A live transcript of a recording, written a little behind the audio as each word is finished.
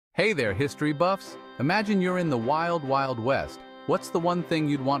Hey there, history buffs! Imagine you're in the wild, wild west. What's the one thing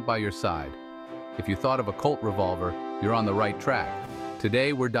you'd want by your side? If you thought of a Colt revolver, you're on the right track.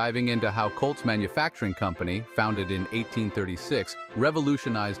 Today, we're diving into how Colt's manufacturing company, founded in 1836,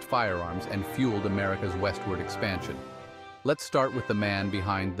 revolutionized firearms and fueled America's westward expansion. Let's start with the man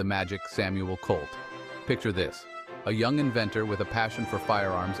behind the magic Samuel Colt. Picture this, a young inventor with a passion for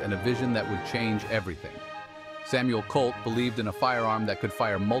firearms and a vision that would change everything. Samuel Colt believed in a firearm that could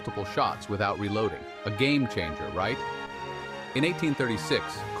fire multiple shots without reloading. A game changer, right? In 1836,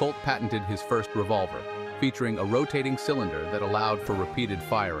 Colt patented his first revolver, featuring a rotating cylinder that allowed for repeated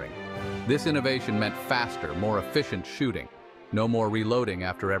firing. This innovation meant faster, more efficient shooting. No more reloading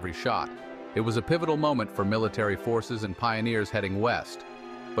after every shot. It was a pivotal moment for military forces and pioneers heading west.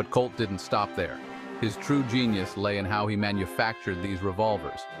 But Colt didn't stop there. His true genius lay in how he manufactured these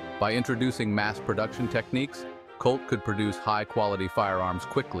revolvers. By introducing mass production techniques, Colt could produce high-quality firearms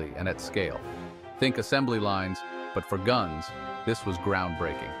quickly and at scale. Think assembly lines, but for guns, this was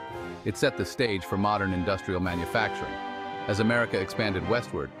groundbreaking. It set the stage for modern industrial manufacturing. As America expanded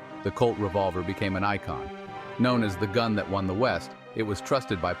westward, the Colt revolver became an icon. Known as the gun that won the West, it was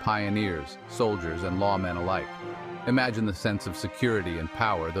trusted by pioneers, soldiers, and lawmen alike. Imagine the sense of security and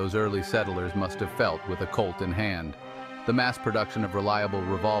power those early settlers must have felt with a Colt in hand. The mass production of reliable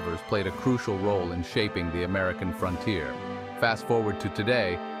revolvers played a crucial role in shaping the American frontier. Fast forward to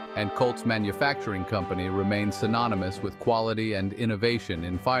today, and Colt's manufacturing company remains synonymous with quality and innovation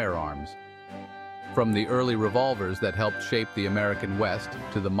in firearms. From the early revolvers that helped shape the American West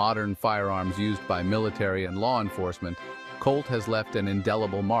to the modern firearms used by military and law enforcement, Colt has left an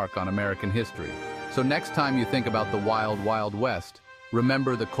indelible mark on American history. So next time you think about the wild, wild West,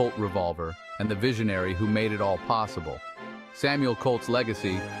 remember the Colt revolver and the visionary who made it all possible. Samuel Colt's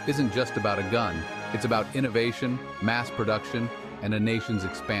legacy isn't just about a gun, it's about innovation, mass production, and a nation's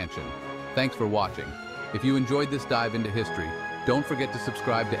expansion. Thanks for watching. If you enjoyed this dive into history, don't forget to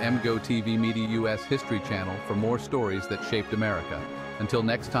subscribe to Emgotvmedia US History Channel for more stories that shaped America. Until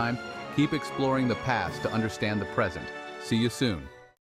next time, keep exploring the past to understand the present. See you soon.